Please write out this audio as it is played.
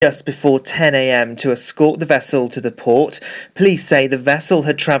just before 10 a.m. to escort the vessel to the port. Police say the vessel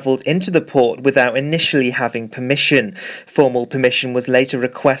had travelled into the port without initially having permission. Formal permission was later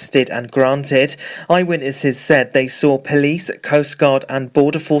requested and granted. Eyewitnesses said they saw police, Coast Guard and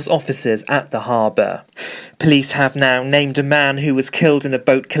Border Force officers at the harbour. Police have now named a man who was killed in a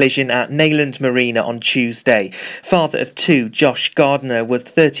boat collision at Neyland Marina on Tuesday. Father of two, Josh Gardner, was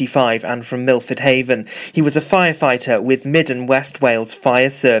 35 and from Milford Haven. He was a firefighter with Mid and West Wales Fire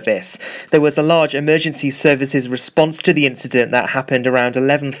Service. There was a large emergency services response to the incident that happened around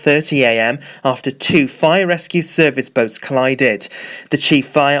 11:30 a.m. after two fire rescue service boats collided. The chief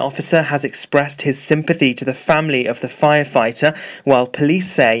fire officer has expressed his sympathy to the family of the firefighter, while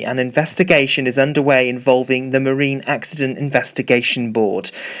police say an investigation is underway involving the Marine Accident Investigation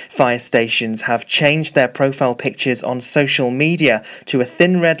Board. Fire stations have changed their profile pictures on social media to a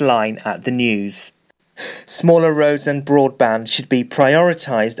thin red line at the news. Smaller roads and broadband should be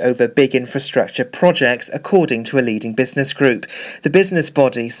prioritised over big infrastructure projects, according to a leading business group. The business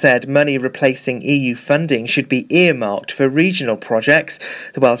body said money replacing EU funding should be earmarked for regional projects.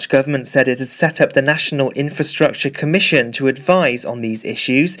 The Welsh Government said it had set up the National Infrastructure Commission to advise on these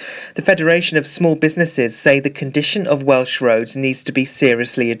issues. The Federation of Small Businesses say the condition of Welsh roads needs to be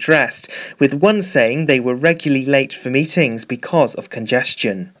seriously addressed, with one saying they were regularly late for meetings because of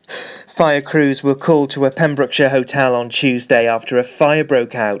congestion. Fire crews were called to a Pembrokeshire hotel on Tuesday after a fire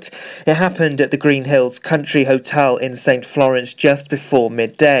broke out. It happened at the Green Hills Country Hotel in St Florence just before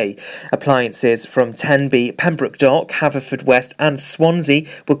midday. Appliances from Tenby, Pembroke Dock, Haverfordwest and Swansea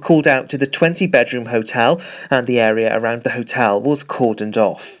were called out to the 20-bedroom hotel, and the area around the hotel was cordoned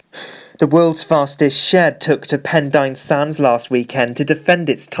off. The world's fastest shed took to Pendine Sands last weekend to defend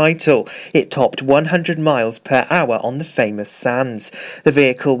its title. It topped 100 miles per hour on the famous sands. The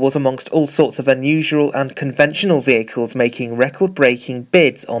vehicle was amongst all sorts of unusual and conventional vehicles making record-breaking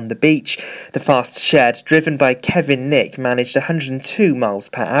bids on the beach. The fast shed, driven by Kevin Nick, managed 102 miles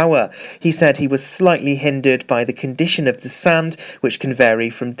per hour. He said he was slightly hindered by the condition of the sand, which can vary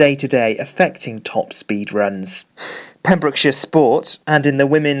from day to day, affecting top speed runs. Pembrokeshire Sport, and in the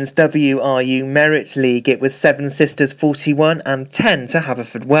Women's WRU Merit League it was Seven Sisters 41 and 10 to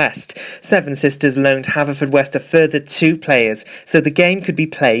Haverfordwest. Seven Sisters loaned Haverfordwest a further 2 players, so the game could be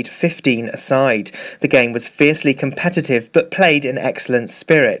played 15 aside. The game was fiercely competitive but played in excellent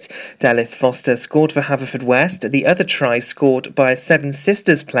spirit. Delith Foster scored for Haverfordwest, the other try scored by a Seven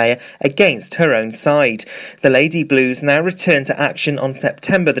Sisters player against her own side. The Lady Blues now return to action on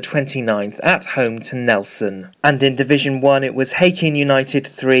September the 29th at home to Nelson. And in Division 1 it was Hakin United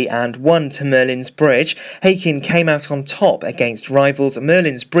 3 and 1 to Merlin's Bridge. Hakin came out on top against rivals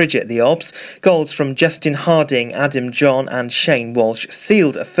Merlin's Bridge at the Obs. Goals from Justin Harding, Adam John and Shane Walsh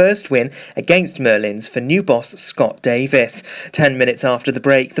sealed a first win against Merlin's for new boss Scott Davis. 10 minutes after the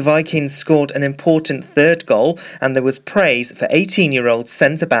break, the Vikings scored an important third goal, and there was praise for 18-year-old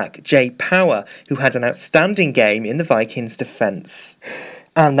centre-back Jay Power, who had an outstanding game in the Vikings' defence.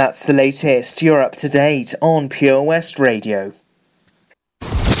 And that's the latest. You're up to date on Pure West Radio.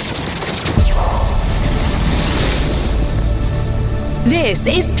 This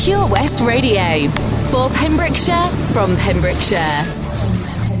is Pure West Radio. For Pembrokeshire, from Pembrokeshire.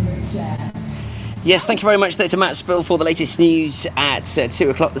 Yes, thank you very much there to Matt Spill for the latest news at 2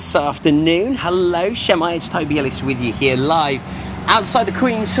 o'clock this afternoon. Hello, Shemai, it's Toby Ellis with you here live outside the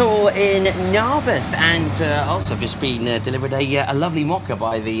Queen's Hall in Narberth, and also I've just been delivered a lovely mocha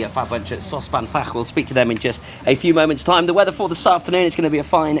by the Fab Bunch at Sosban Fach. We'll speak to them in just a few moments' time. The weather for this afternoon is going to be a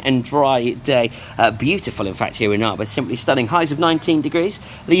fine and dry day. Beautiful, in fact, here in Narberth. Simply stunning. Highs of 19 degrees.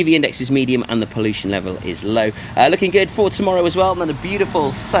 The UV index is medium and the pollution level is low. Looking good for tomorrow as well, and then a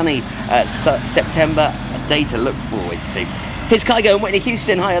beautiful sunny September, a day to look forward to. Here's Kygo and Whitney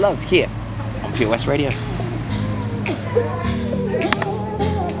Houston, Higher Love, here on Pure West Radio.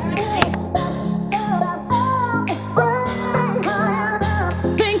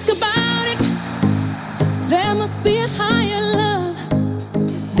 Be a higher love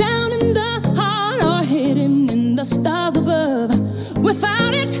down in the heart or hidden in the stars above.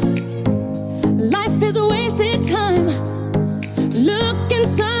 Without it, life is a wasted time. Look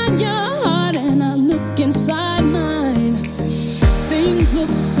inside your heart and I look inside mine. Things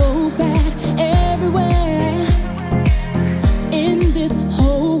look so bad everywhere in this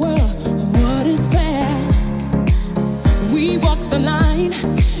whole world. What is fair? We walk the line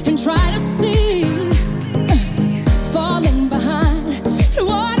and try to see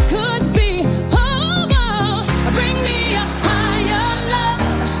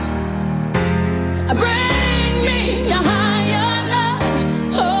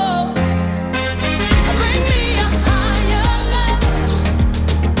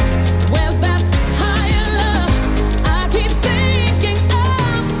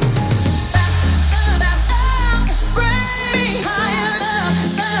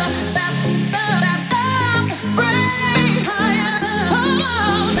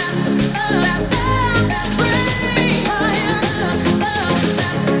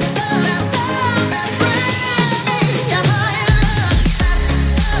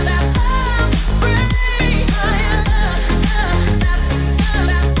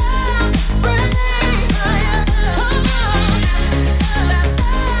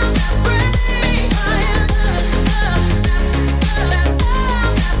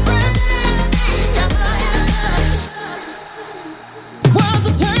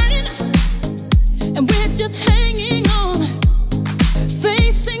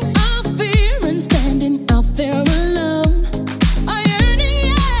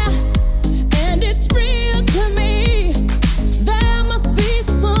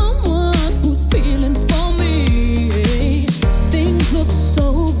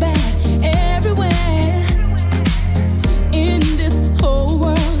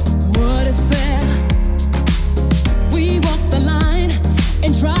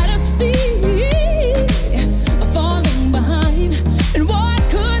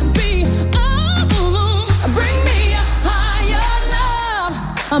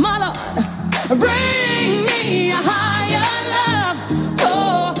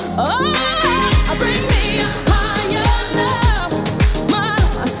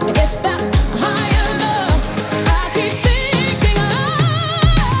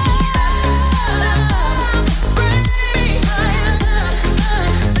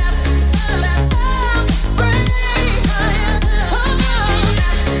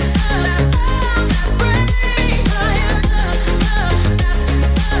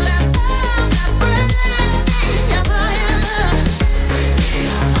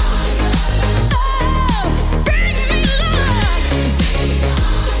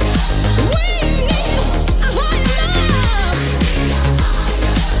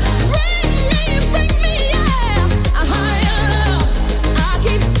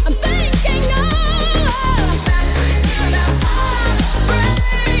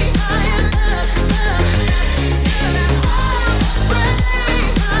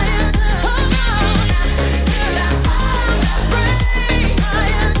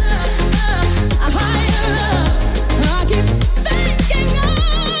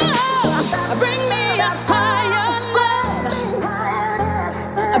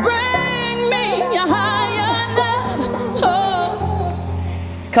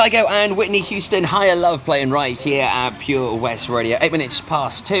Kygo and Whitney Houston, Higher Love, playing right here at Pure West Radio. 8 minutes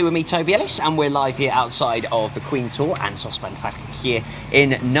past 2 with me, Toby Ellis, and we're live here outside of the Queen's Hall and Saucepan Factory here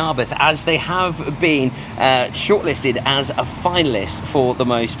in Narberth, as they have been shortlisted as a finalist for the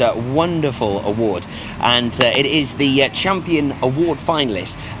most wonderful award. And it is the Champion Award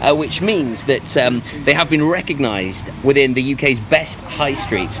finalist, which means that they have been recognised within the UK's best high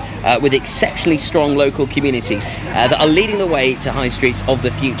streets with exceptionally strong local communities that are leading the way to high streets of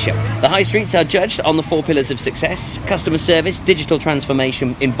the future. The high streets are judged on the 4 pillars of success: customer service, digital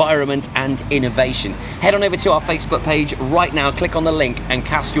transformation, environment and innovation. Head on over to our Facebook page right now, click on the link and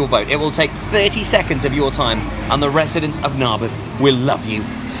cast your vote. It will take 30 seconds of your time and the residents of Narberth will love you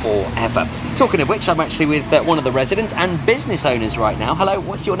forever. Talking of which, I'm actually with one of the residents and business owners right now. Hello,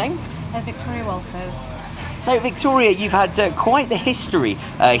 what's your name? Victoria Walters. So, Victoria, you've had quite the history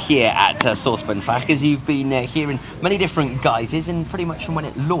here at Saucepan Fac, as you've been here in many different guises and pretty much from when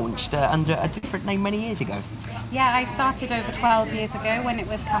it launched under a different name many years ago. Yeah, I started over 12 years ago when it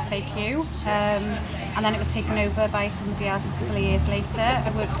was Cafe Q, and then it was taken over by somebody else a couple of years later.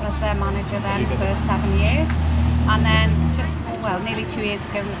 I worked as their manager then for 7 years, and then just, nearly 2 years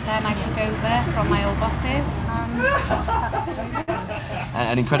ago then I took over from my old bosses, and that's it.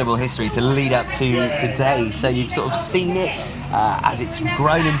 An incredible history to lead up to today. So you've sort of seen it as it's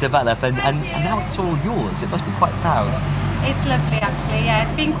grown and developed, and now it's all yours. It must be quite proud. It's lovely, actually. Yeah,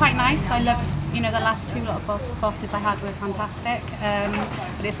 it's been quite nice. I loved, the last 2 little bosses I had were fantastic.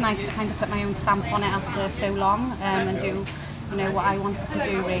 But it's nice to kind of put my own stamp on it after so long, and do, what I wanted to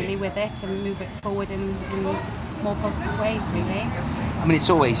do really with it and move it forward in more positive ways, really. I mean, it's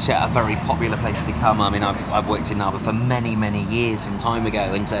always a very popular place to come. I mean, I've worked in Narberth for many, many years, some time ago,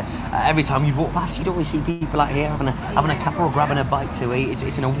 and every time you walk past, you'd always see people out here having a cup or grabbing a bite to eat.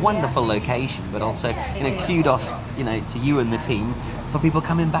 It's in a wonderful location, but also, kudos, to you and the team for people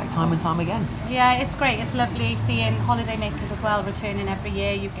coming back time and time again. Yeah, it's great. It's lovely seeing holidaymakers as well returning every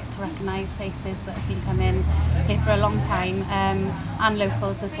year. You get to recognise faces that have been coming here for a long time, and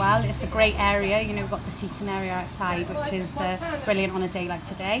locals as well. It's a great area. We've got the seating area outside, which is brilliant on a day like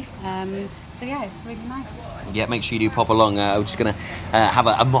today. So yeah, it's really nice. Yeah, make sure you do pop along. We're just going to have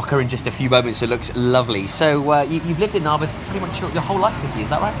a mocha in just a few moments. It looks lovely. So you've lived in Narberth pretty much your whole life, Vicky, is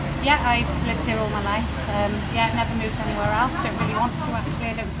that right? Yeah, I've lived here all my life. Never moved anywhere else. Don't really want to, actually.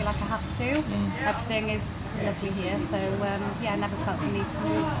 I don't feel like I have to. Everything is lovely here, so I never felt the need to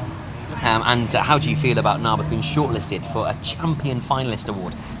move. And how do you feel about Narberth being shortlisted for a Champion Finalist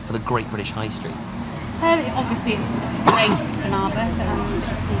Award for the Great British High Street? Obviously, it's great for Narberth and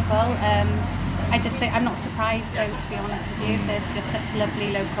its people. I just think I'm not surprised, though, to be honest with you. There's just such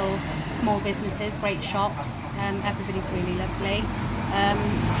lovely local small businesses, great shops. Everybody's really lovely.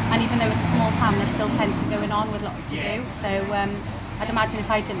 And even though it's a small town, there's still plenty going on with lots to do. So I'd imagine if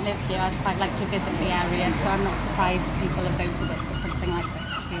I didn't live here, I'd quite like to visit the area. So I'm not surprised that people have voted it for something like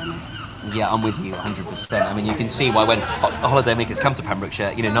this, to be honest. Yeah, I'm with you 100%. I mean, you can see why when holidaymakers come to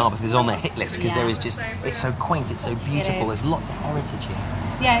Pembrokeshire, Narberth is on their hit list, because there is just, it's so quaint, it's so beautiful, there's lots of heritage here.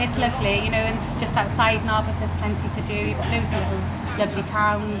 Yeah, it's lovely, and just outside Narberth there's plenty to do. You've got loads of little lovely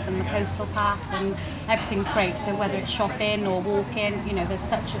towns and the coastal path, and everything's great. So whether it's shopping or walking, there's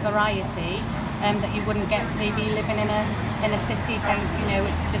such a variety that you wouldn't get maybe living in a city.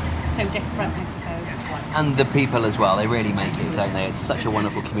 It's just so different, I suppose. And the people as well, they really make it, don't they? It's such a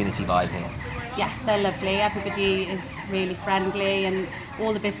wonderful community vibe here. Yeah, they're lovely. Everybody is really friendly, and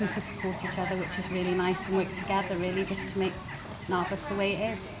all the businesses support each other, which is really nice, and work together really just to make Narberth the way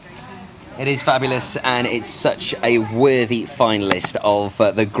it is. It is fabulous, and it's such a worthy finalist of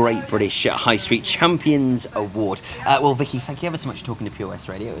the Great British High Street Champions Award. Well, Vicky, thank you ever so much for talking to Pure West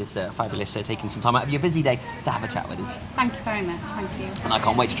Radio. It was fabulous taking some time out of your busy day to have a chat with us. Thank you very much, thank you. And I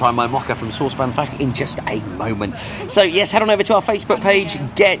can't wait to try my mocha from Saucepan Fac in just a moment. So, yes, head on over to our Facebook page,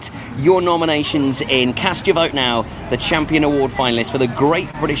 get your nominations in, cast your vote now. The Champion Award finalist for the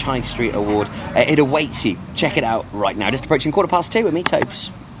Great British High Street Award. It awaits you. Check it out right now. Just approaching 2:15 with me, Topes.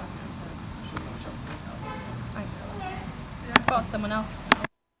 Got someone else.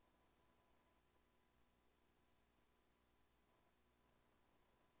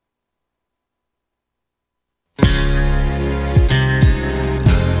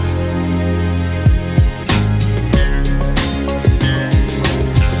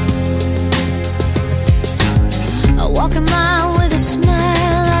 I walk a mile with a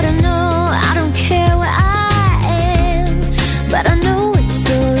smile. I don't know, I don't care where I am, but I know it's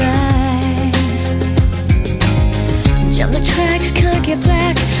alright. Jump the tracks, can't get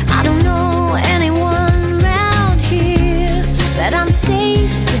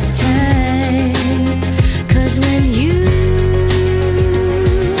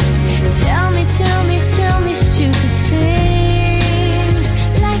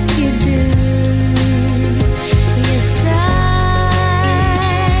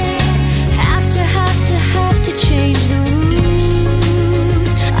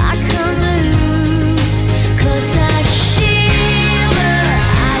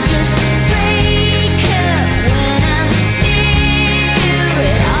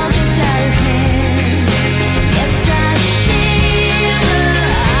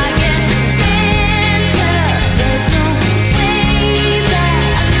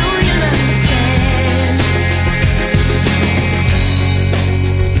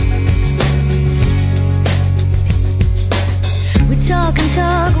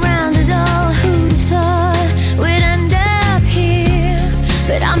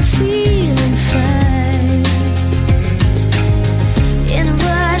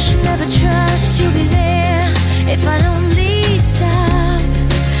if I'd only stop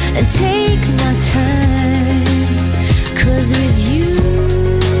and take my time. 'Cause with you,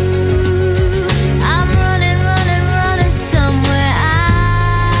 I'm running, running, running somewhere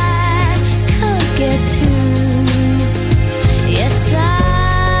I can't get to. Yes, I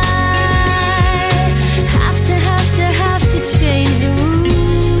have to change the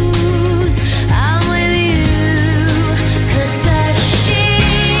rules. I'm with you, 'cause I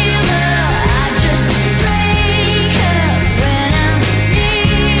shiver, I just break up when I'm near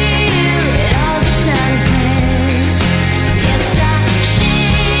you. It all gets out of hand. Yes, I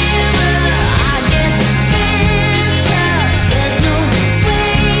shiver, I get bent up. There's no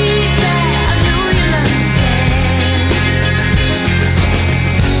way back. I know you'll understand.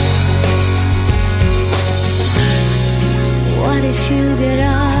 What if you get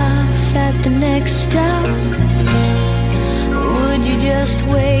off at the next stop? Would you just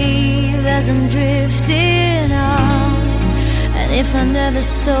wave as I'm drifting off? And if I never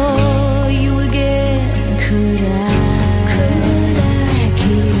saw you again, could I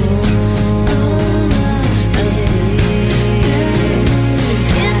keep all of this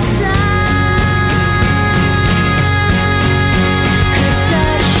inside? 'Cause I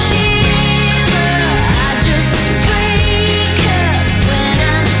shiver, I just break up when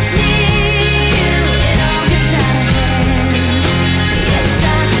I'm near you. It all gets out of hand. Yes,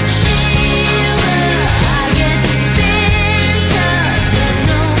 I shiver, I get bent up. There's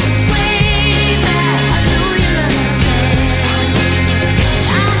no way back. I know you'll understand. I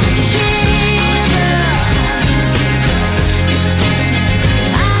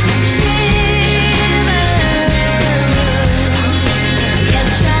shiver,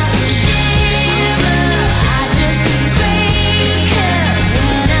 yes, I shiver, I just break up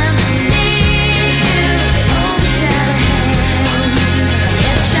when I'm near you. It all gets out of hand.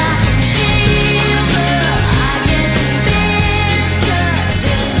 Yes, I shiver, I get bent up.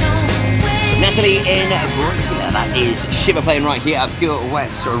 There's no way. Natalie in Brooklyn. That is Shiver playing right here at Pure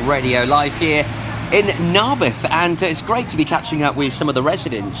West Radio, live here in Narberth, and it's great to be catching up with some of the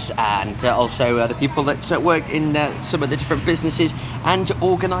residents and also the people that work in some of the different businesses and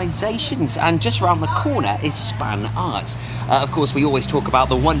organisations. And just around the corner is Span Arts. Of course, we always talk about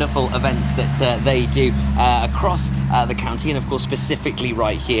the wonderful events that they do across the county, and of course specifically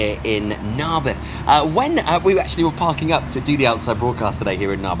right here in Narberth. When we actually were parking up to do the outside broadcast today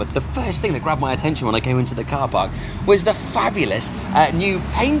here in Narberth, the first thing that grabbed my attention when I came into the car park was the fabulous new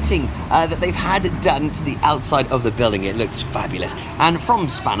painting that they've had done to the outside of the building. It looks fabulous. And from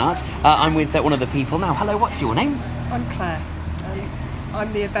Span Arts, I'm with one of the people now. Hello, what's your name? I'm Claire.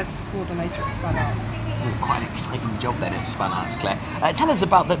 I'm the events coordinator at Span Arts. Quite an exciting job then at Span Arts, Claire. Tell us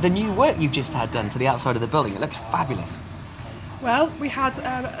about the new work you've just had done to the outside of the building. It looks fabulous. Well, we had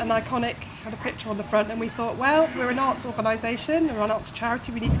an iconic kind of picture on the front, and we thought, well, we're an arts organisation, we're an arts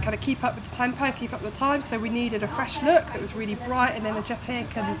charity, we need to kind of keep up with the tempo, keep up with the time, so we needed a fresh look that was really bright and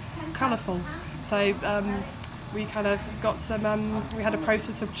energetic and colourful. So we kind of got some, we had a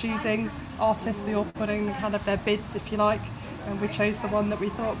process of choosing artists, they all put in kind of their bids, if you like, and we chose the one that we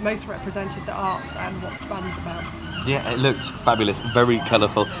thought most represented the arts and what Span's about. Yeah, it looks fabulous, very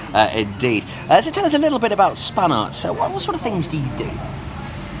colourful indeed. So tell us a little bit about Span Arts. So what sort of things do you do?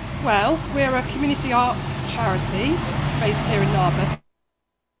 Well, we're a community arts charity based here in Narberth.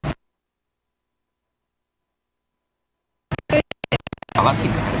 Oh, that's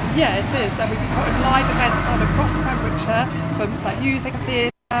incredible. Yeah, it is. And we've been putting live events on across Pembrokeshire from like music and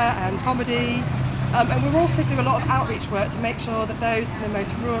theatre and comedy. And we also do a lot of outreach work to make sure that those in the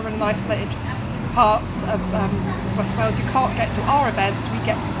most rural and isolated parts of West Wales who can't get to our events, we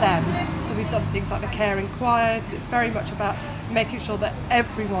get to them. So we've done things like the caring choirs, and it's very much about making sure that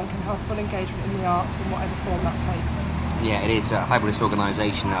everyone can have full engagement in the arts in whatever form that takes. Yeah, it is a fabulous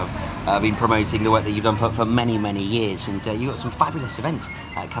organisation. I've been promoting the work that you've done for many, many years, and you've got some fabulous events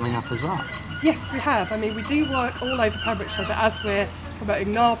coming up as well. Yes, we have. I mean, we do work all over Pembrokeshire, but as we're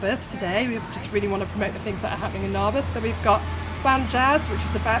promoting Narberth today, we just really want to promote the things that are happening in Narberth. So we've got Span Jazz, which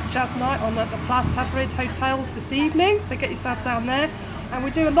is about jazz night on the Place Tafrid Hotel this evening, so get yourself down there. And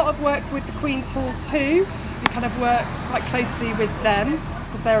we do a lot of work with the Queen's Hall too. We kind of work quite closely with them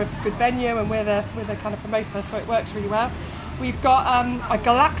because they're a good venue and we're the kind of promoter, so it works really well. We've got a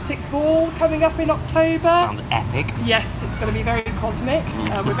galactic ball coming up in October. Sounds epic. Yes, it's going to be very cosmic.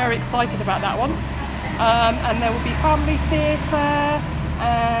 We're very excited about that one. And there will be family theatre,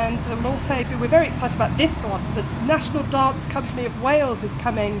 and there will also be, we're very excited about this one. The National Dance Company of Wales is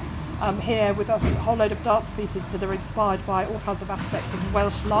coming here with a whole load of dance pieces that are inspired by all kinds of aspects of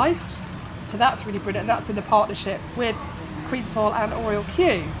Welsh life. So that's really brilliant, and that's in the partnership with Queen's Hall and Oriel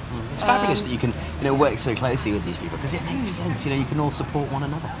Q. It's fabulous that you can work so closely with these people, because it makes sense. You can all support one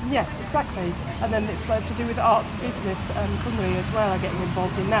another. Yeah, exactly. And then it's to do with arts and business and culinary as well, getting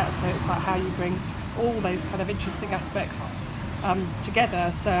involved in that. So it's like how you bring all those kind of interesting aspects together.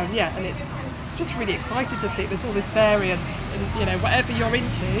 So yeah, and it's just really excited to think there's all this variance, and whatever you're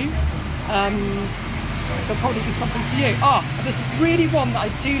into, there'll probably be something for you. And there's really one that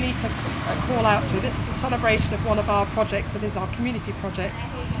I do need to call out to. This is a celebration of one of our projects. It is our community project.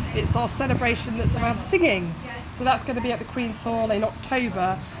 It's our celebration that's around singing. So that's going to be at the Queen's Hall in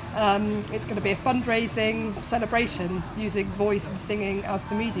October. It's going to be a fundraising celebration using voice and singing as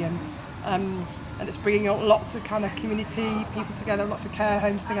the medium. And it's bringing lots of kind of community people together, lots of care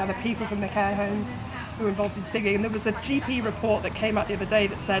homes together, people from the care homes who are involved in singing. And there was a GP report that came out the other day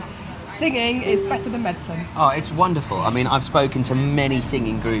that said singing is better than medicine. Oh, it's wonderful. I mean, I've spoken to many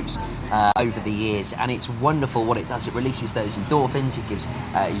singing groups over the years, and it's wonderful what it does. It releases those endorphins. It gives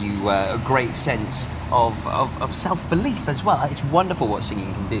you a great sense of self-belief as well. It's wonderful what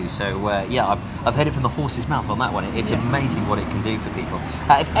singing can do. So I've heard it from the horse's mouth on that one. It's amazing what it can do for people.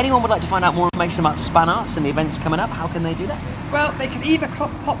 If anyone would like to find out more information about Span Arts and the events coming up, how can they do that? Well, they can either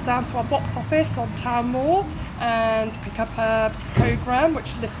pop down to our box office on Town Moor and pick up a programme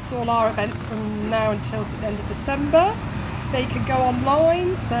which lists all our events from now until the end of December. They can go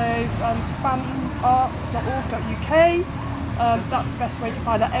online, so spanarts.org.uk. That's the best way to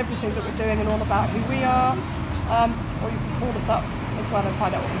find out everything that we're doing and all about who we are. Or you can call us up as well and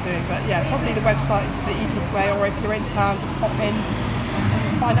find out what we're doing. But yeah, probably the website is the easiest way, or if you're in town, just pop in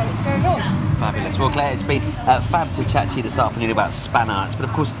and find out what's going on. Fabulous. Well, Claire, it's been fab to chat to you this afternoon about Span Arts, but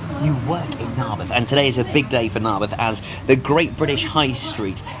of course you work in Narberth, and today is a big day for Narberth as the Great British High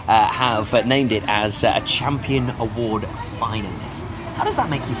Street have named it as a Champion Award finalist. How does that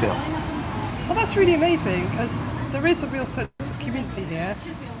make you feel? Well, that's really amazing, because there is a real sense of community here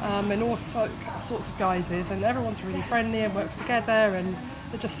in all sorts of guises, and everyone's really friendly and works together, and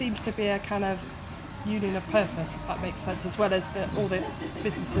there just seems to be a kind of union of purpose, if that makes sense, as well as all the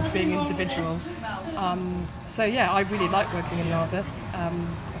businesses being individual. So yeah, I really like working in Narberth.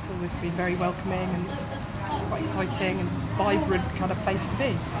 It's always been very welcoming, and it's quite exciting and vibrant kind of place to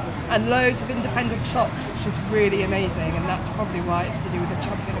be. And loads of independent shops, which is really amazing, and that's probably why it's to do with the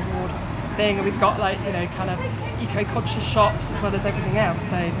Champion Award thing. And we've got kind of eco-conscious shops as well as everything else.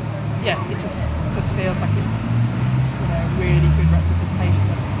 So yeah, it just feels like it's really good representation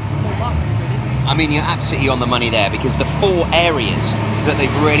of all that, really. I mean, you're absolutely on the money there, because the 4 areas that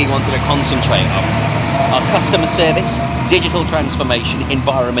they've really wanted to concentrate on are customer service, digital transformation,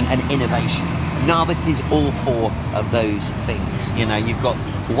 environment and innovation. Narberth is all 4 of those things. You've got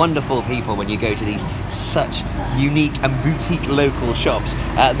wonderful people when you go to these such unique and boutique local shops.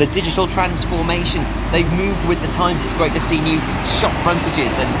 The digital transformation, they've moved with the times. It's great to see new shop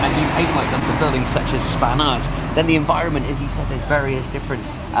frontages and new paint work done to buildings such as Span Arts. Then the environment, as you said, there's various different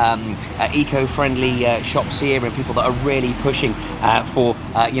eco-friendly shops here, and people that are really pushing for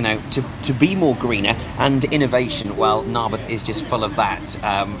to be more greener and innovation. Well, Narberth is just full of that,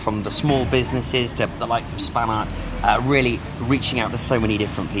 from the small businesses to the likes of Span Arts, really reaching out to so many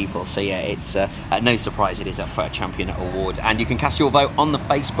different people. So yeah, it's no surprise it is up for a Champion Award, and you can cast your vote on the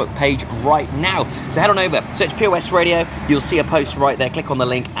Facebook page right now. So head on over, search Pure West Radio, you'll see a post right there, click on the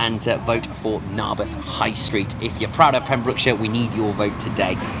link and vote for Narberth High Street. If you're proud of Pembrokeshire, we need your vote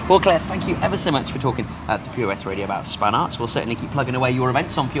today. Well, Claire, thank you ever so much for talking to Pure West Radio about Span Arts. We'll certainly keep plugging away your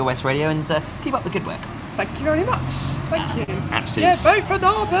events on Pure West Radio, and keep up the good work. Thank you very much. Thank you. Absolutely. Yeah, vote for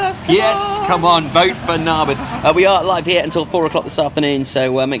Narberth. Come on, vote for Narberth. We are live here until 4 o'clock this afternoon,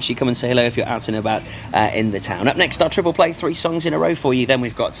 so make sure you come and say hello if you're out and about in the town. Up next, our triple play, 3 songs in a row for you. Then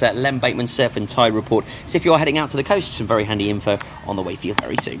we've got Len Bateman's Surf and Tide Report. So if you're heading out to the coast, some very handy info on the way for you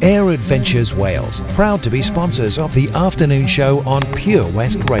very soon. Air Adventures Wales, proud to be sponsors of the afternoon show on Pure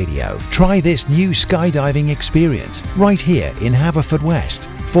West Radio. Try this new skydiving experience right here in Haverfordwest.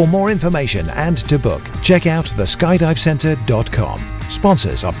 For more information and to book, check out theskydivecentre.com.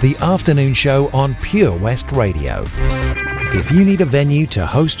 Sponsors of the afternoon show on Pure West Radio. If you need a venue to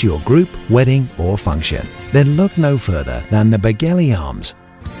host your group, wedding or function, then look no further than the Begelly Arms.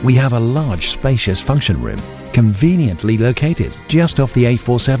 We have a large, spacious function room, conveniently located just off the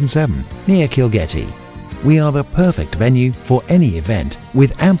A477 near Kilgetty. We are the perfect venue for any event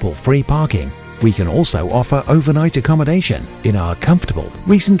with ample free parking. We can also offer overnight accommodation in our comfortable,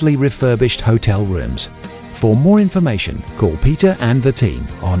 recently refurbished hotel rooms. For more information, call Peter and the team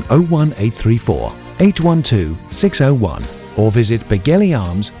on 01834 812 601 or visit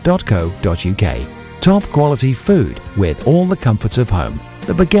begellyarms.co.uk. Top quality food with all the comforts of home.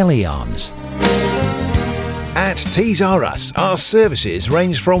 The Begelly Arms. At Tees R Us, our services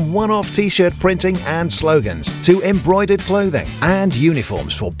range from one-off t-shirt printing and slogans to embroidered clothing and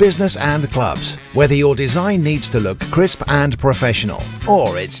uniforms for business and clubs. Whether your design needs to look crisp and professional,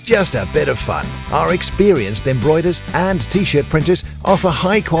 or it's just a bit of fun, our experienced embroiders and t-shirt printers offer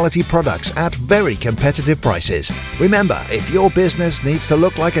high-quality products at very competitive prices. Remember, if your business needs to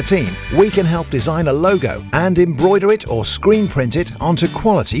look like a team, we can help design a logo and embroider it or screen print it onto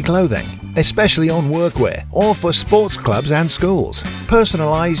quality clothing, especially on workwear or for sports clubs and schools.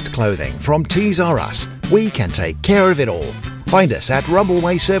 Personalised clothing from Tees R Us. We can take care of it all. Find us at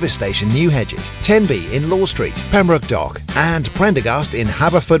Rumbleway Service Station, New Hedges, 10B in Law Street, Pembroke Dock, and Prendergast in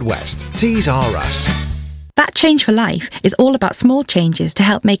Haverfordwest. Tees R Us. That Change for Life is all about small changes to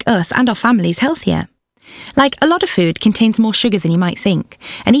help make us and our families healthier. Like, a lot of food contains more sugar than you might think,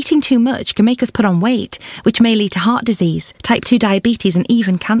 and eating too much can make us put on weight, which may lead to heart disease, type 2 diabetes, and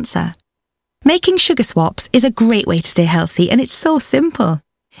even cancer. Making sugar swaps is a great way to stay healthy, and it's so simple.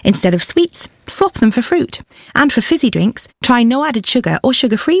 Instead of sweets, swap them for fruit. And for fizzy drinks, try no added sugar or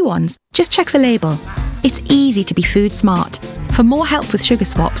sugar-free ones. Just check the label. It's easy to be food smart. For more help with sugar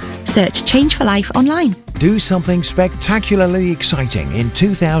swaps, search Change for Life online. Do something spectacularly exciting in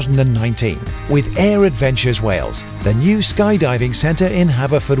 2019 with Air Adventures Wales, the new skydiving centre in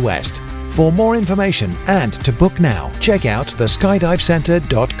Haverfordwest. For more information and to book now, check out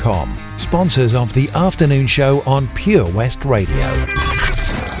theskydivecentre.com. Sponsors of the afternoon show on Pure West Radio.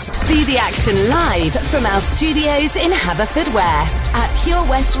 See the action live from our studios in Haverfordwest at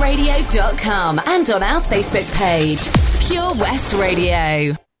purewestradio.com and on our Facebook page, Pure West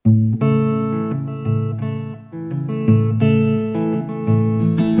Radio.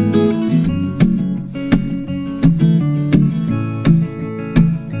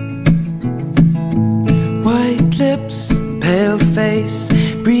 White lips, pale face,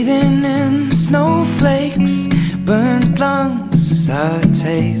 breathing in snowflakes, burnt lungs, sour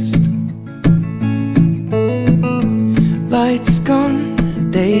taste. Lights gone,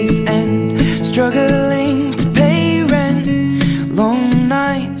 day's end, struggling to pay rent, long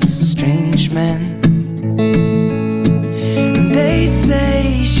nights, strange men. And they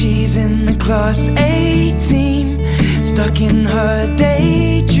say she's in the class A team, stuck in her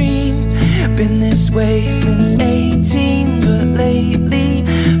daydream. Been this way since 18, but lately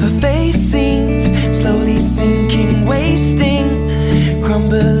her face seems slowly sinking, wasting,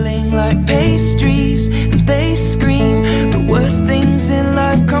 crumbling like pastries. And they scream the worst things in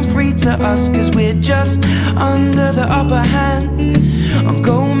life come free to us, 'cause we're just under the upper hand. I'll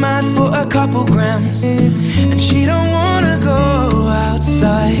go mad for a couple grams, and she don't wanna go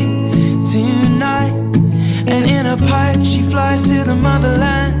outside tonight. And in a pipe she flies to the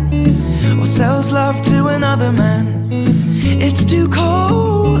motherland, or sells love to another man. It's too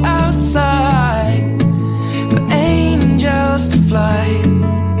cold outside for angels to fly,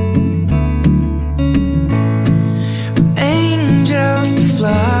 for angels to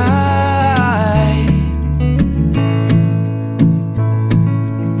fly.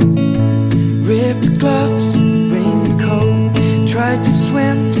 Ripped gloves, raincoat, tried to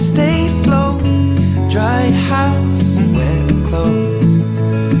swim, stay afloat, dry house and wet clothes.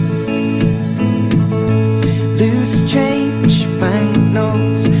 Loose change,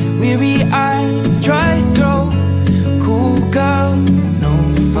 banknotes, weary-eyed, dry throat, cool girl, no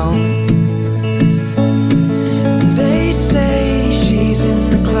phone. They say she's in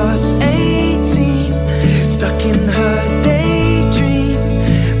the class 18, stuck in her daydream.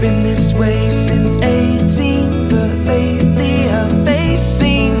 Been this way since 18, but lately her face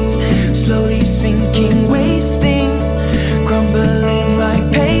seems slowly sinking, wasting, crumbling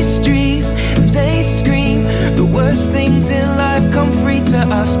like pastries. And they scream the worst things in life come free to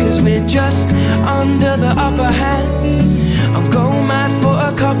us, 'cause we're just under the upper hand. I'll go mad for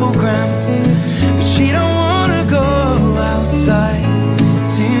a couple grams, but she don't wanna go outside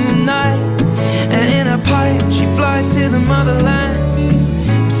tonight. And in a pipe she flies to the motherland,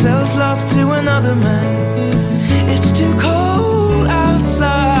 and sells love to another man. It's too cold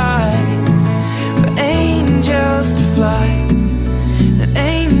outside for angels to fly. An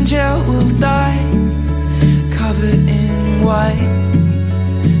angel will die, covered in white,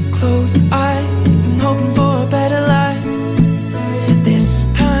 closed eye, and hoping for a better life. This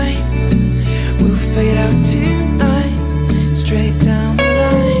time we'll fade out tonight, straight down the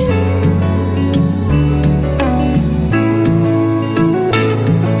line.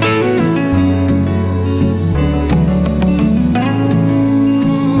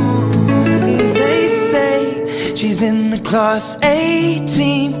 They say she's in the class A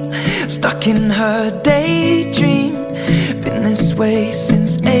team, stuck in her daydream. Been this way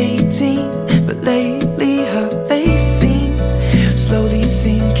since 18, but lately her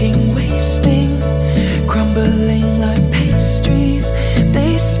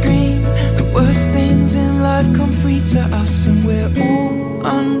to us, and we're all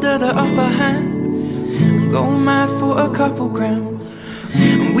under the upper hand. Go mad for a couple grams.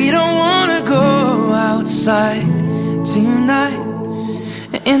 And we don't wanna go outside tonight.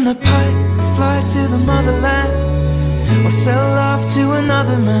 In the pipe, fly to the motherland, or sell love to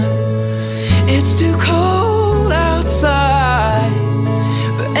another man. It's too cold outside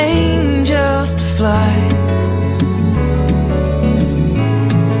for angels to fly.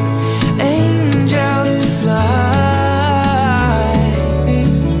 Angels to fly.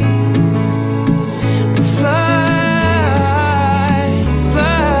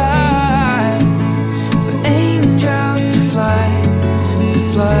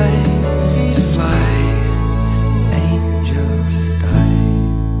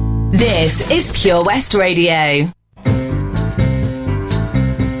 This is Pure West Radio.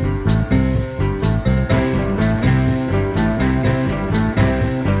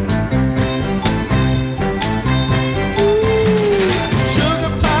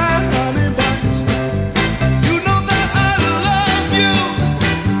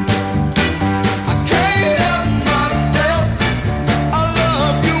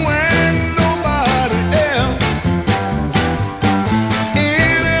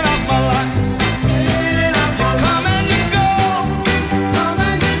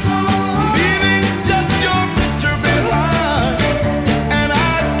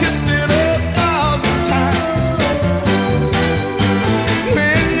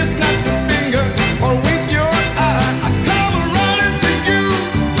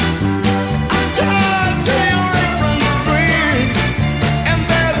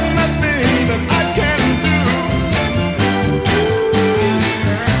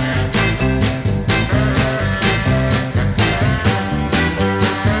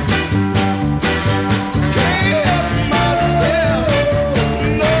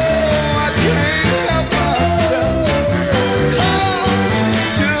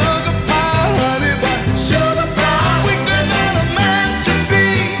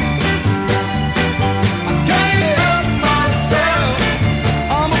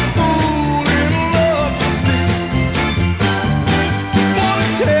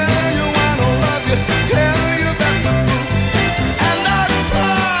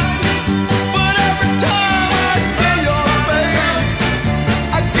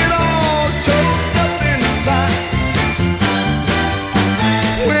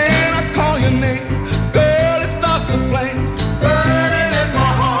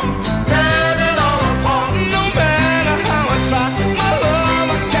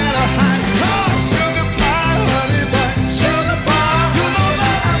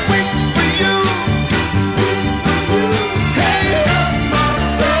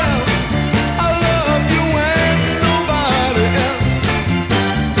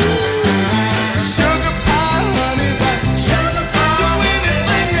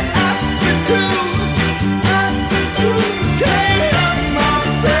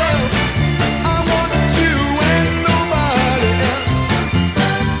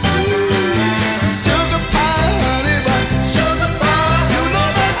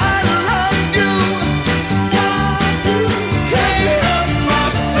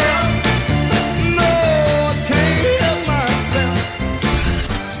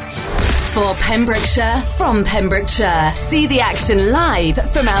 Pembrokeshire, from Pembrokeshire. See the action live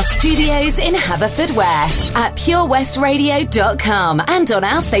from our studios in Haverfordwest at purewestradio.com and on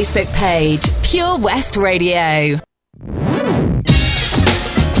our Facebook page, Pure West Radio.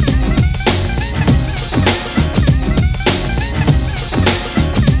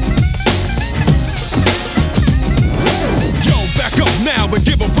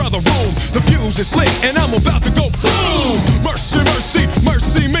 The fuse is lit and I'm about to go boom. Mercy, mercy,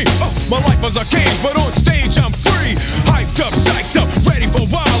 mercy me. My life was a cage, but on stage I'm free. Hyped up, psyched up, ready for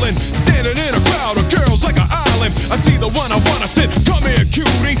wildin'. Standing in a crowd of girls like an island. I see the one I wanna sit. Come here,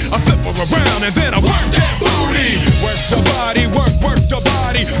 cutie. I flip her around and then I work that booty. Work the body, work the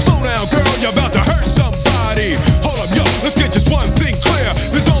body. Slow down, girl, you're about to hurt somebody. Hold up, yo, let's get just one thing clear.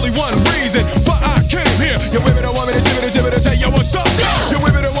 There's only one reason why I came here. You women don't want me to tell you what's up. You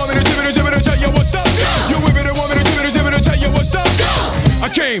women don't want me to tell you what's up. You women don't want me to tell you what's up. I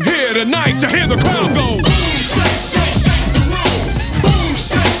came here tonight to hear the crowd go boom, shake, shake, shake the room. Boom,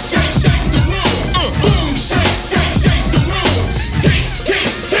 shake, shake, shake the room. Boom, shake, shake, shake the room. Tick, tick,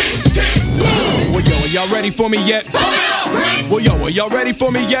 tick, tick, boom. Well, yo, are y'all ready for me yet? Pump it up, Prince. Well, yo, are y'all ready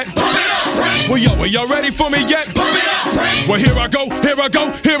for me yet? Pump it up, Prince. Well, yo, are y'all ready for me yet? Pump it up, Prince. Well, here I go, here I go,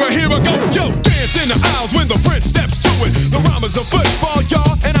 here I go. Yo, dance in the aisles when the Prince steps to it. The rhyme is a football,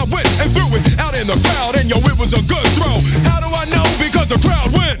 y'all, and I went and threw it out in the crowd, and yo, it was a good throw. How do I know? Because the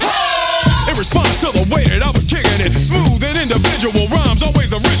crowd went in response to the way that I was kicking it.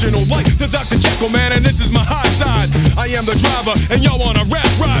 the driver, and y'all wanna rap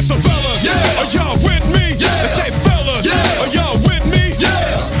ride. So fellas, are y'all with me? And say fellas, are y'all with me?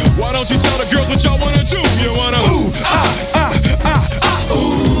 Why don't you tell the girls what y'all wanna do? You wanna ooh,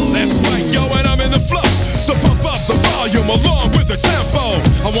 ooh. That's right, yo, and I'm in the flow. So pump up the volume along with the tempo.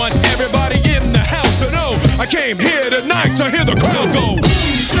 I want everybody in the house to know I came here tonight to hear the crowd go. Boom,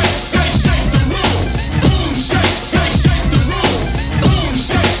 shake, shake, shake the room. Boom, shake, shake, shake the room. Boom,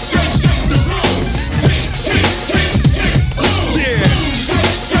 shake, shake, shake the room. Tick, tick, tick, tick, boom. Yeah. Boom,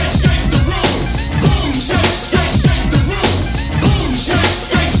 shake, shake, shake the room. Boom, shake, shake, shake the room. Boom, shake,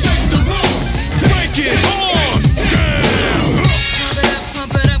 shake, shake the room. Break it on down.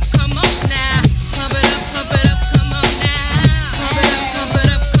 Pump it up, come on now. Pump it up, come on now. Pump it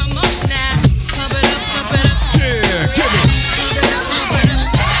up, come on now. Pump it up. Yeah, give me.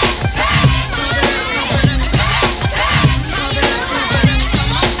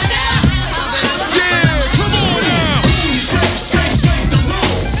 Yeah, come on now. Boom, shake, shake, shake the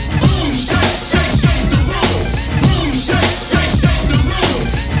room. Boom, shake, shake, shake the room. Boom, shake, shake, shake the room.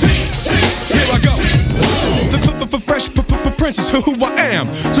 Tick, tick, tick. Here I go. The fresh prince is who I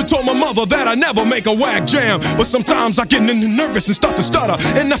am. So told my mother that I never make a whack jam. But sometimes I get nervous and start to stutter,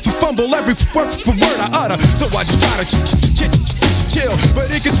 and I fumble every word I utter. So I just try to chill,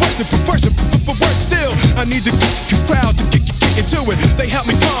 but it gets worse and worse still. I need the crowd to get into it. They help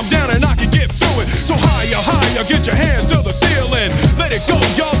me calm down and I can get through it. So higher, get your hands to the ceiling. Let it go,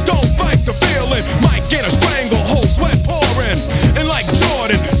 y'all, don't fight the feeling. Might get a stranglehold, sweat pouring. And like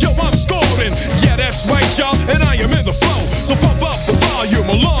Jordan, yo, I'm scoring. Yeah, that's right, y'all, and I am in the flow. So pump up the volume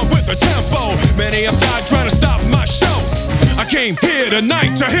along with the tempo. Many have died trying to stop my show. I came here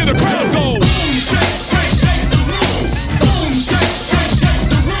tonight to hear the crowd go. Boom, shake, shake, shake the room. Boom, shake, shake, shake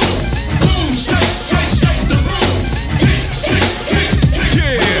the room. Boom, shake, shake, shake the room. Tick, tick, tick, tick.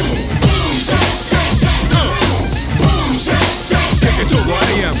 Yeah. Boom, shake, shake, shake the room. Boom, shake, shake, shake. Take it to where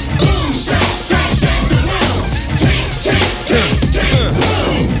I am. Boom, shake, shake, shake the room. Tick, tick, tick, tick.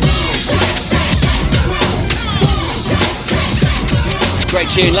 Boom, shake, shake, shake the room. Boom, shake, shake, shake the room. Great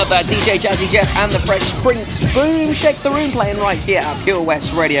tune, love that. DJ Jazzy Jeff and the Fresh Prince. Boom, shake the room, playing right here at Pure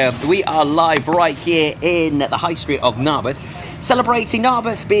West Radio. We are live right here in the high street of Narberth, celebrating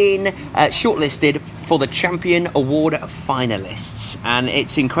Narberth being shortlisted for the Champion Award finalists. And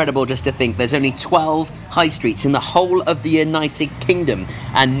it's incredible just to think there's only 12 high streets in the whole of the United Kingdom,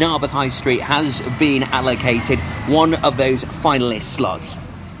 and Narberth High Street has been allocated one of those finalist slots.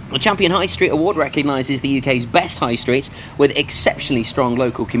 The Champion High Street Award recognises the UK's best high streets with exceptionally strong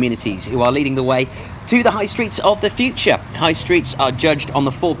local communities who are leading the way to the high streets of the future. High streets are judged on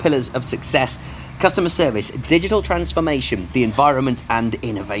the 4 pillars of success: customer service, digital transformation, the environment and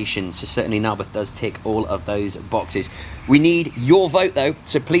innovation. So certainly Narberth does tick all of those boxes. We need your vote though,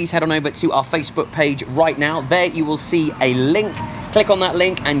 so please head on over to our Facebook page right now. There you will see a link. Click on that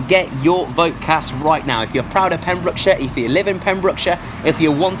link and get your vote cast right now. If you're proud of Pembrokeshire, if you live in Pembrokeshire, if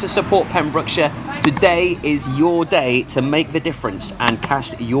you want to support Pembrokeshire, today is your day to make the difference and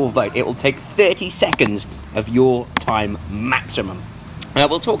cast your vote. It will take 30 seconds of your time maximum.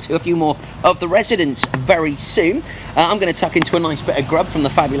 We'll talk to a few more of the residents very soon. I'm going to tuck into a nice bit of grub from the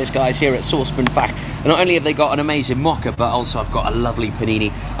fabulous guys here at Saucepan Fact. Not only have they got an amazing mocha, but also I've got a lovely panini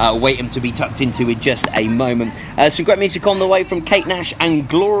waiting to be tucked into in just a moment. Some great music on the way from Kate Nash and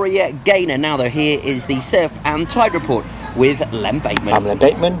Gloria Gaynor. Now though, here is the Surf and Tide Report with Len Bateman. I'm Len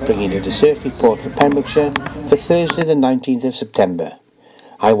Bateman, bringing you the Surf Report for Pembrokeshire for Thursday the 19th of September.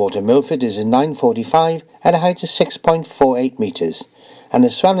 High water Milford is at 9:45 at a height of 6.48 metres. And the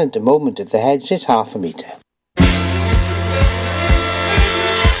swell at the moment of the heads is 0.5 metre.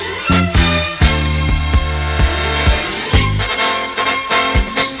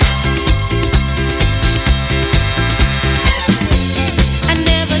 I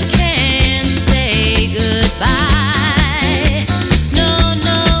never can say goodbye. No,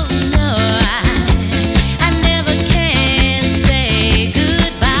 no, no. I never can say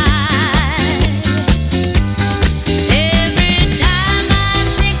goodbye. Every time I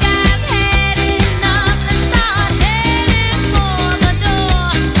think I've had enough.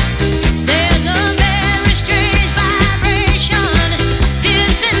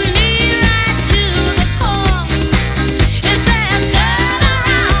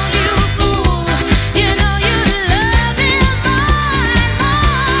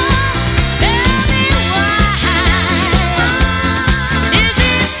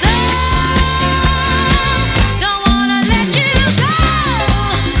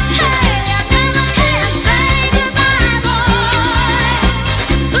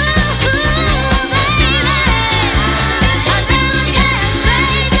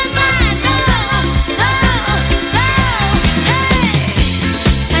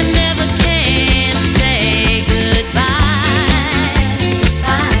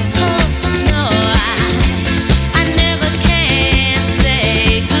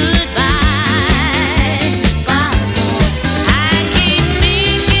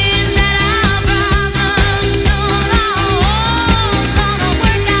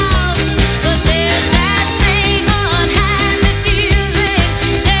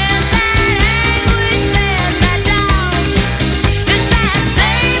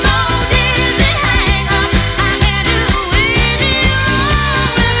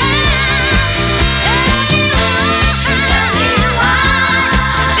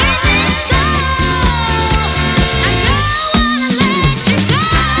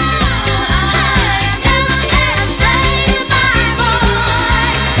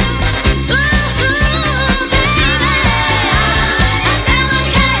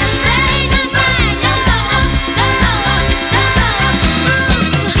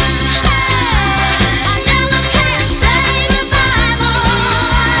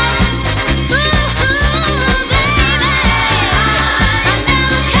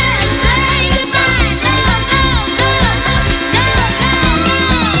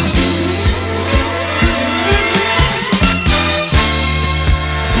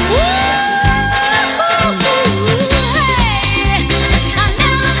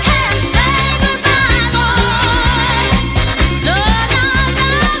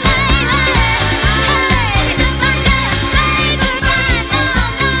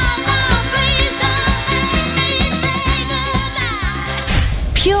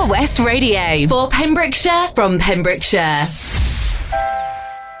 West Radio. For Pembrokeshire, from Pembrokeshire.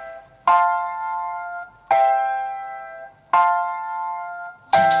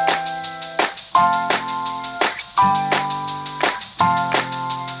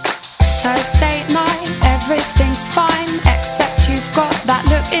 Thursday night, everything's fine, except you've got that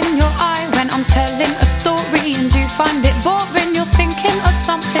look in your eye when I'm telling a story and you find it boring. You're thinking of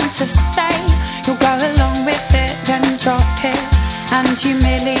something to say, you'll go along with it, then drop it and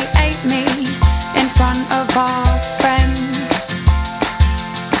humiliate me in front of our friends.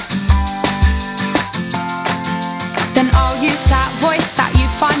 Then I'll use that voice that you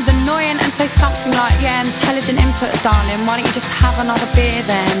find annoying and say something like, yeah, intelligent input, darling, why don't you just have another beer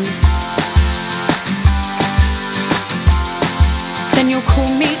then? Then you'll call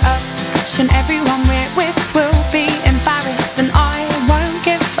me up, and everyone we're with will be embarrassed, and I won't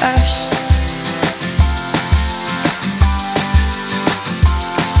give a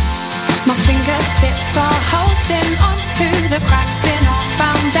My fingertips are holding onto the cracks in our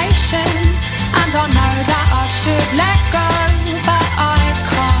foundation, and I know that I should let go, but I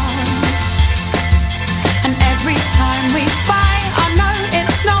can't. And every time we fight, I know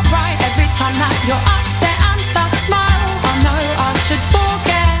it's not right. Every time that you're upset and I smile, I know I should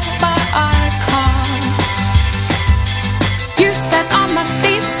forget, but I can't. You said I must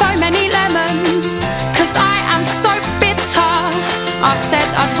eat so many lemons, 'cause I am so bitter. I said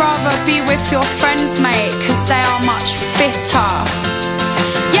I'd rather be with your friends, mate, 'cause they are much fitter.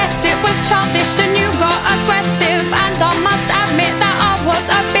 Yes, it was childish and you got aggressive, and I must admit that I was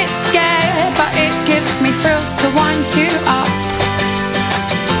a bit scared, but it gives me thrills to wind you up.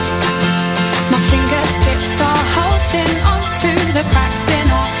 My fingertips are holding onto the cracks in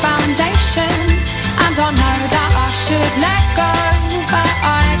our foundation, and I know that I should let go, but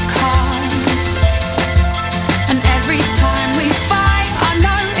I can't. And every time we fight, I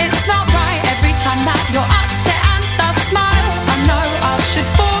know it's not right. Every time that you're upset and I smile, I know I should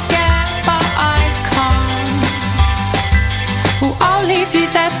forget, but I can't. Well, I'll leave you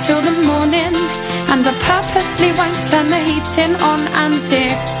there till the morning, and I purposely won't turn the heating on. And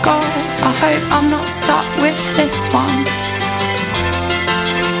dear God, I hope I'm not stuck with this one.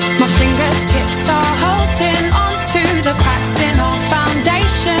 My fingertips are holding onto the cracks in our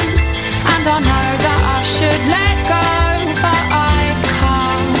foundation, and I know that I should let go, but I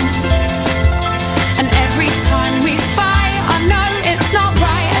can't. And every time we fight, I know it's not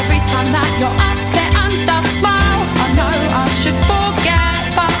right. Every time that you're upset and I smile, I know I should forget,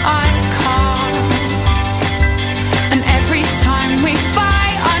 but I can't. And every time we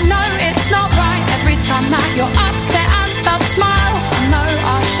fight, I know it's not right. Every time that you're upset and I smile, I know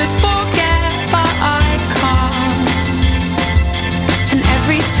I should forget, but I can't. And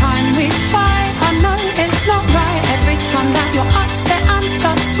every time we fight, I know it's not right. Every time that you're upset and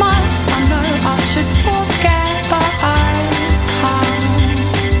I smile, I know I should forget, but I can't.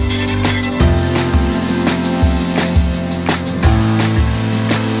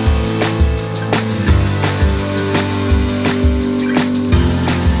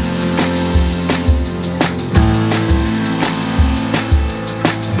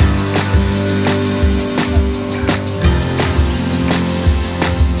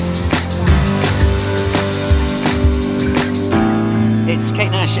 It's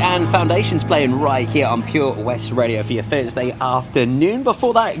Kate Nash and Foundations playing right here on Pure West Radio for your Thursday afternoon.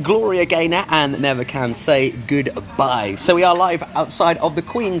 Before that, Gloria Gaynor and Never Can Say Goodbye. So we are live outside of the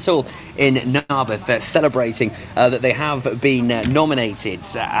Queen's Hall in Narberth, celebrating that they have been nominated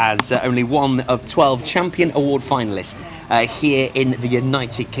as only one of 12 Champion Award finalists here in the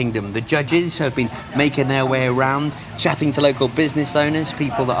United Kingdom. The judges have been making their way around, chatting to local business owners,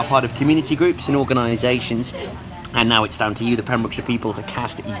 people that are part of community groups and organisations. And now it's down to you, the Pembrokeshire people, to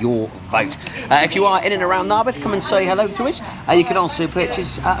cast your vote. If you are in and around Narberth, come and say hello to us. You can also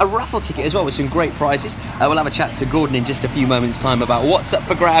purchase a raffle ticket as well with some great prizes. We'll have a chat to Gordon in just a few moments' time about what's up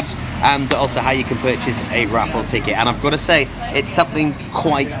for grabs and also how you can purchase a raffle ticket. And I've got to say, it's something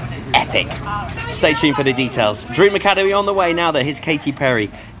quite epic. Stay tuned for the details. Dream Academy on the way now that here's Katy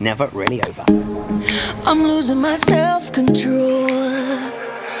Perry, Never Really Over. I'm losing my self-control.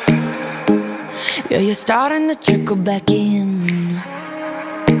 Yeah, you're starting to trickle back in,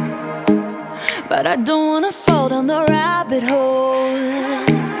 but I don't wanna fall down the rabbit hole.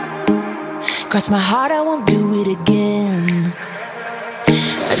 Cross my heart, I won't do it again.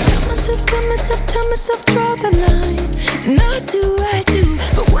 I tell myself, draw the line. And I do,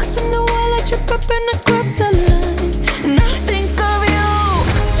 but once in a while I trip up and I cross the line. And I think of you.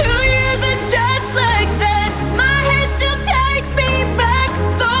 2 years and just like that, my head still takes me back.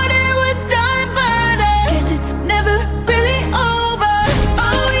 Thought it was done, but I guess it's never really over.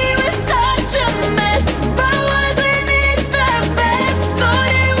 Oh, you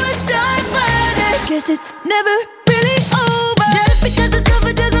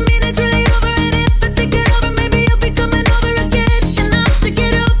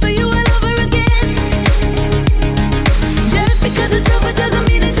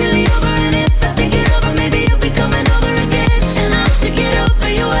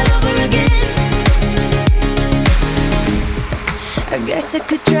guess I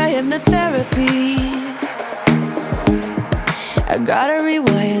could try hypnotherapy. I gotta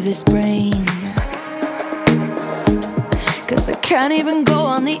rewire this brain, 'cause I can't even go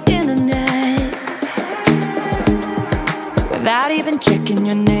on the internet without even checking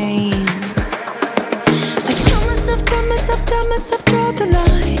your name. I tell myself, draw the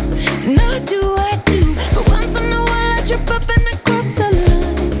line. Now do I do, but once in a while I trip up and I cross the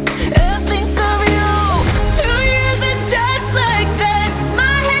line. I think of you, 2 years and just like that,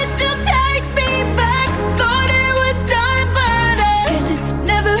 my head still takes me back. Thought it was done, but I guess it's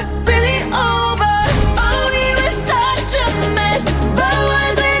never really over. Oh, we were such a mess, but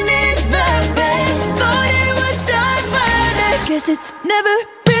wasn't it the best? Thought it was done, but I guess it's never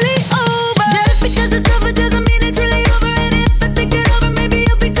really over. Just because it's over doesn't mean it's really over. And if I think it over, maybe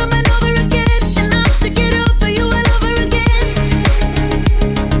you'll be coming over again, and I'll have to get over you all over again.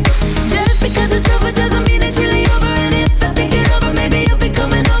 Just because it's over doesn't mean it's really over. And if I think it over, maybe you'll be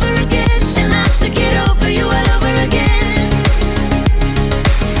coming over again, and I'll have to get over you all over again.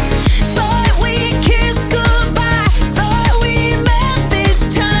 Thought we kissed goodbye, thought we met this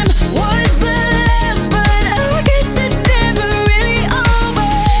time was the last, but I guess it's never really over.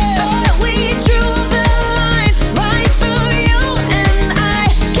 Thought we drew the line right through you, and I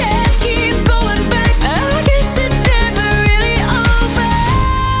can't keep going back. I guess it's never really over.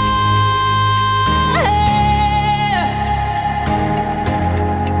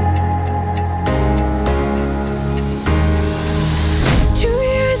 Two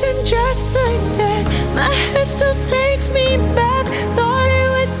years and just like that, my head still takes me back. Thought it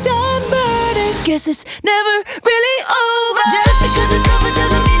was done, but I guess it's never really over. Just because it's over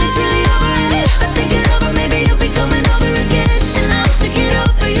doesn't mean it's really over. And if I think it over, maybe you'll be coming over again, and I'll have to get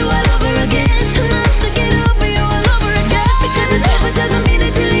over you all over again, and I'll have to get over you all over again. Just because it's over doesn't mean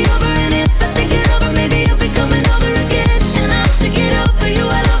it's really over. And if I think it over, maybe you'll be coming over again, and I'll have to get over you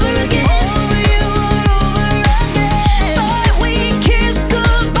all over again. Over you all over again. Thought we kissed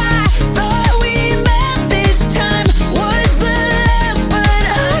goodbye, thought we met this time was the last, but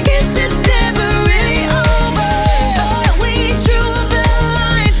I guess it's never really over. Thought we drew the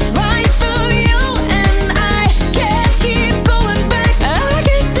line right through you, and I can't keep going back. I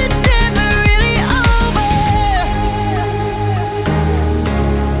guess it's never really over.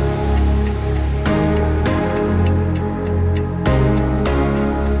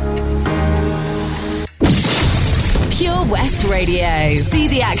 Pure West Radio. See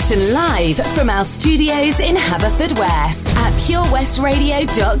the action live from our studios in Haverfordwest at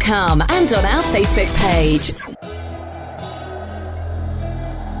purewestradio.com and on our Facebook page.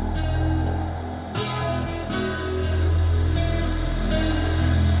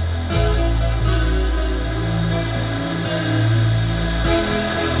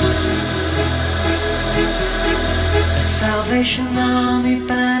 A Salvation Army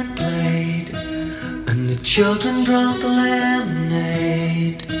band played, and the children drank the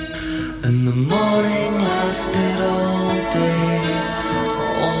lemonade, and the morning lasted all day,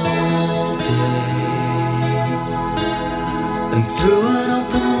 all day. And through an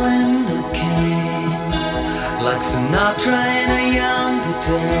open window came, like Sinatra in a younger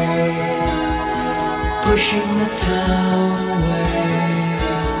day, pushing the town away.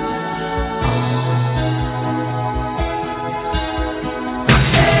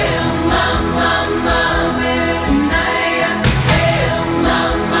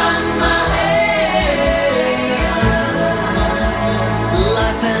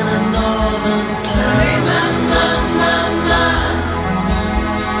 Life in a northern town.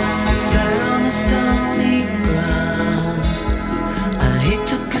 He sat on the stony ground, and he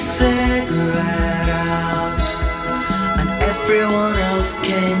took a cigarette out, and everyone else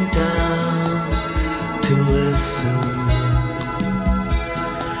came down to listen.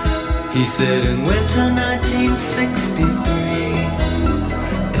 He said in winter 1963,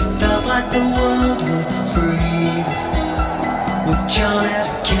 it felt like the world would freeze, with John F.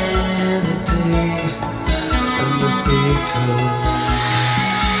 Kennedy and the Beatles.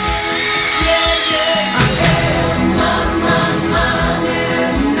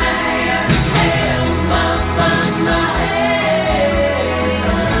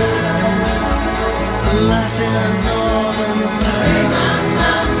 Life in a northern town.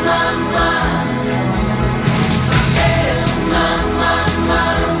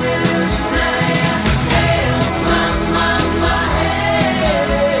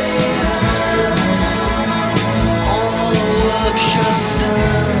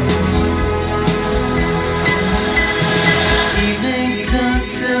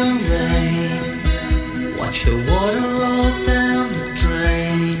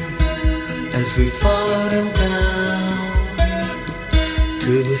 as we followed him down.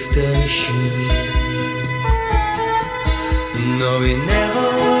 to the station. No, he never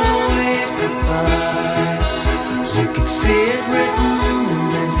would wave goodbye. You could see it written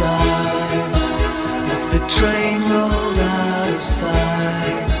in his eyes as the train rolled out of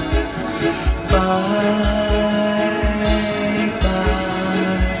sight. Bye.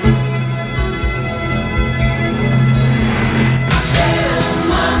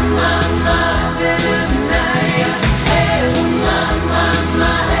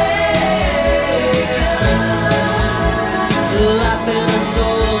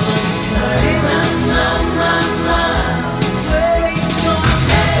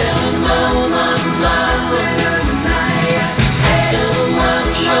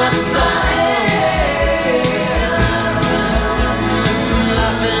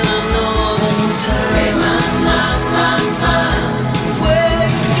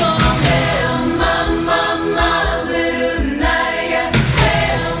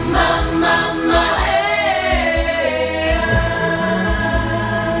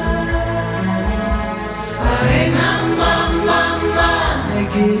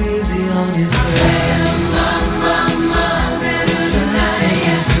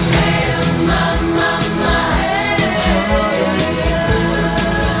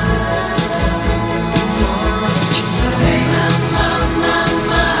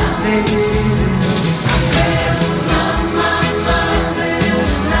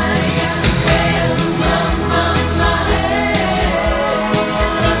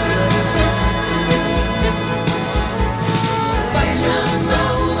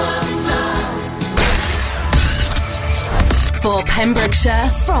 For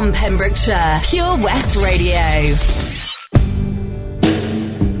Pembrokeshire, from Pembrokeshire, Pure West Radio.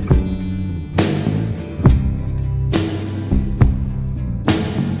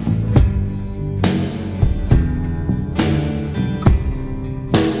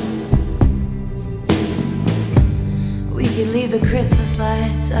 We could leave the Christmas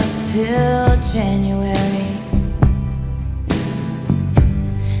lights up till January.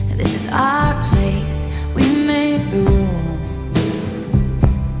 This is our place, we make the rules.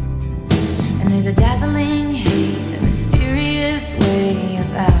 And there's a dazzling haze, a mysterious way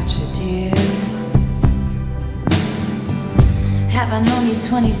about you, dear. Have I known you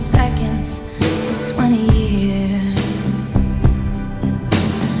 20 seconds or 20 years?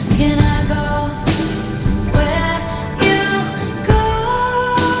 Can I go where you go?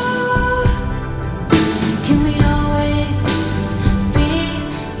 Can we always be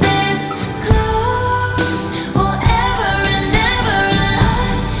this close forever and ever?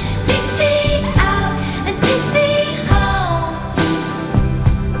 And take me out and take me home.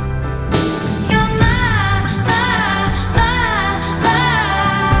 You're my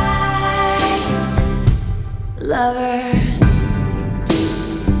lover.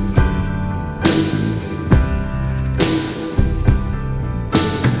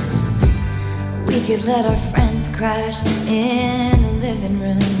 We could let our friends crash in the living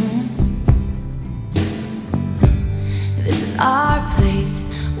room. This is our place,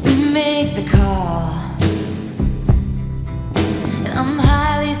 we make the call. And I'm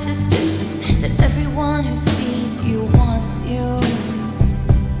highly suspicious that everyone who sees you wants you.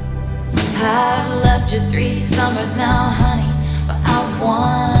 I've loved you 3 summers now, honey, but I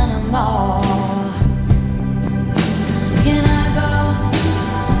want them all. Can I go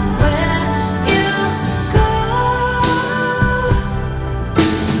where you go?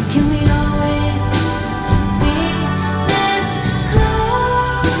 Can we always be this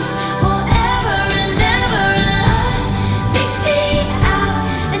close forever and ever? And take me out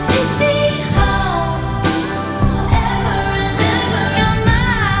and take me home forever and ever. You're my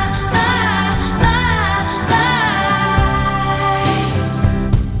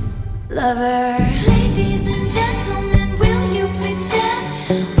lover. Ladies and gentlemen, will you please stand?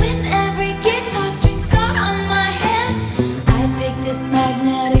 With every guitar string scar on my hand, I take this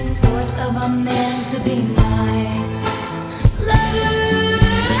magnetic force of a man to be my lover.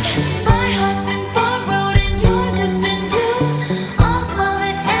 My heart's been borrowed and yours has been blue. All's well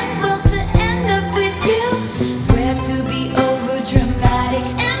that ends well to end up with you. Swear to be over dramatic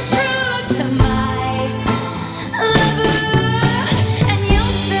and true to my lover. And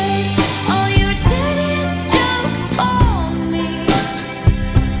you'll say all your dirtiest jokes for me.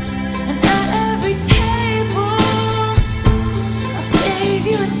 And at every table, I'll save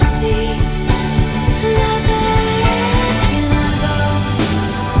you a seat.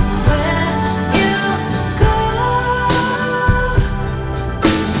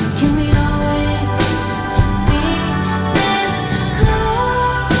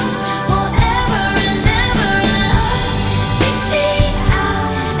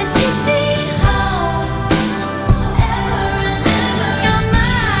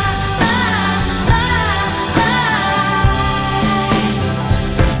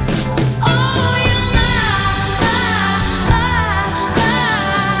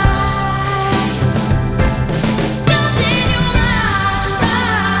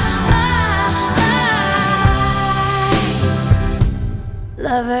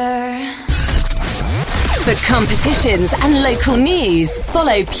 lover. For competitions and local news,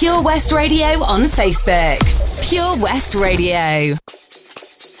 follow Pure West Radio on Facebook. Pure West Radio.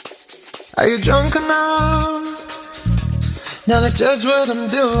 Are you drunk enough now to judge what I'm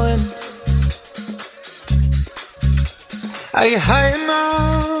doing? Are you high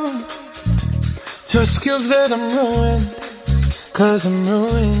enough to excuse that I'm ruined? 'Cause I'm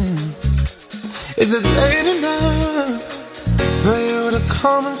ruined. Is it late enough for you to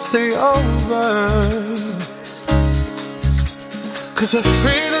come and stay over? 'Cause we're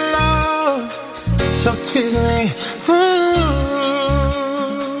free to love, so tease me.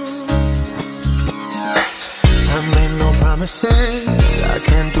 I made no promises, I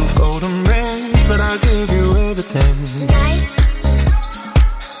can't do golden rings, but I'll give you everything. Tonight.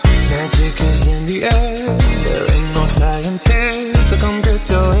 Magic is in the air, there ain't no science here, so come get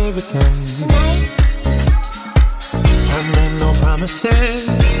your everything. Tonight. I made no promises,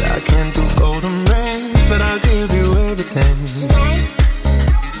 I can't do golden rings, but I'll give you everything. Tonight.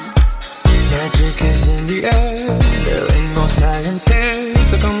 Magic is in the air, there ain't no science here,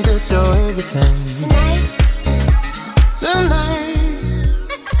 so come get your everything. Tonight. Tonight.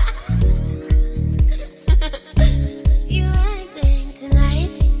 You acting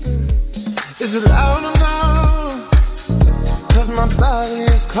tonight. Is it loud enough? 'Cause my body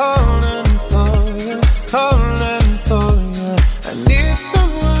is calling for you, calling for you. I need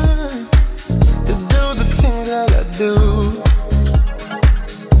someone to do the things that I do.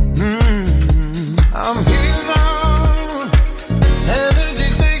 I'm here now,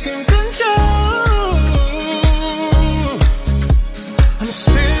 energy's taking control. I'm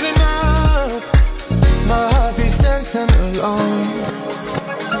speeding up, my heart beats dancing alone.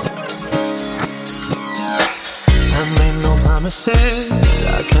 I made no promises,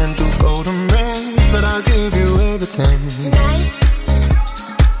 I can't do golden rings, but I'll give you everything. Tonight.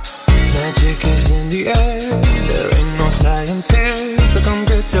 Magic is in the air, there ain't no science here, so come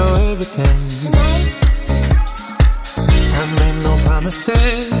get your everything. Tonight. I made no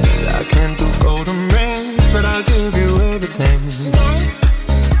promises, I can't do golden rings, but I'll give you everything. Tonight.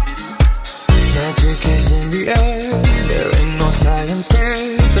 Magic is in the air, there ain't no science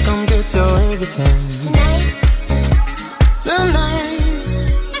here, so come get your everything. Tonight. Tonight.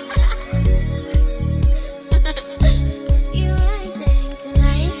 You acting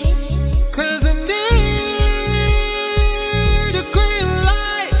tonight. 'Cause I need a green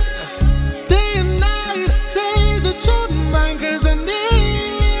light, day and night, say the truth of mine. 'Cause I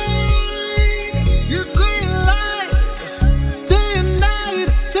need your green light, day and night,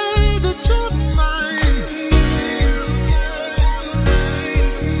 say the truth of mine.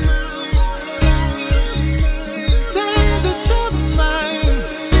 Say the truth of mine.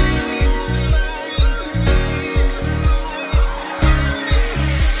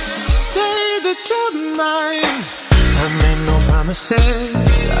 Say the truth of mine. I made no promises,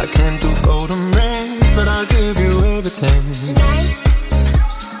 I can't do golden rings, but I'll give you everything. Tonight.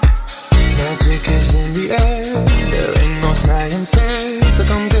 Magic is in the air, there ain't no science here, so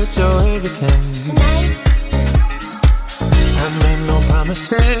come get your everything. Tonight. I made no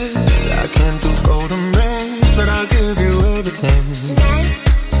promises,